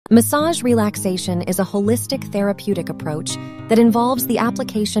Massage relaxation is a holistic therapeutic approach that involves the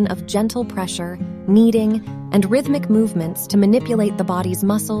application of gentle pressure, kneading, and rhythmic movements to manipulate the body's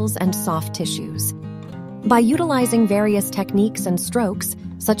muscles and soft tissues. By utilizing various techniques and strokes,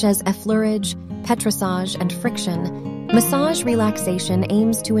 such as effleurage, petrissage, and friction, massage relaxation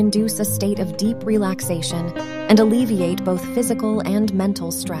aims to induce a state of deep relaxation and alleviate both physical and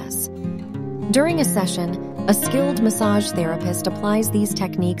mental stress. During a session, a skilled massage therapist applies these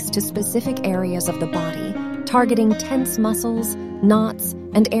techniques to specific areas of the body, targeting tense muscles, knots,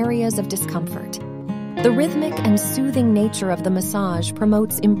 and areas of discomfort. The rhythmic and soothing nature of the massage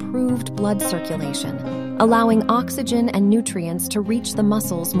promotes improved blood circulation, allowing oxygen and nutrients to reach the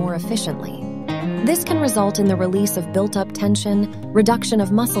muscles more efficiently. This can result in the release of built-up tension, reduction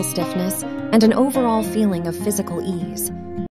of muscle stiffness, and an overall feeling of physical ease.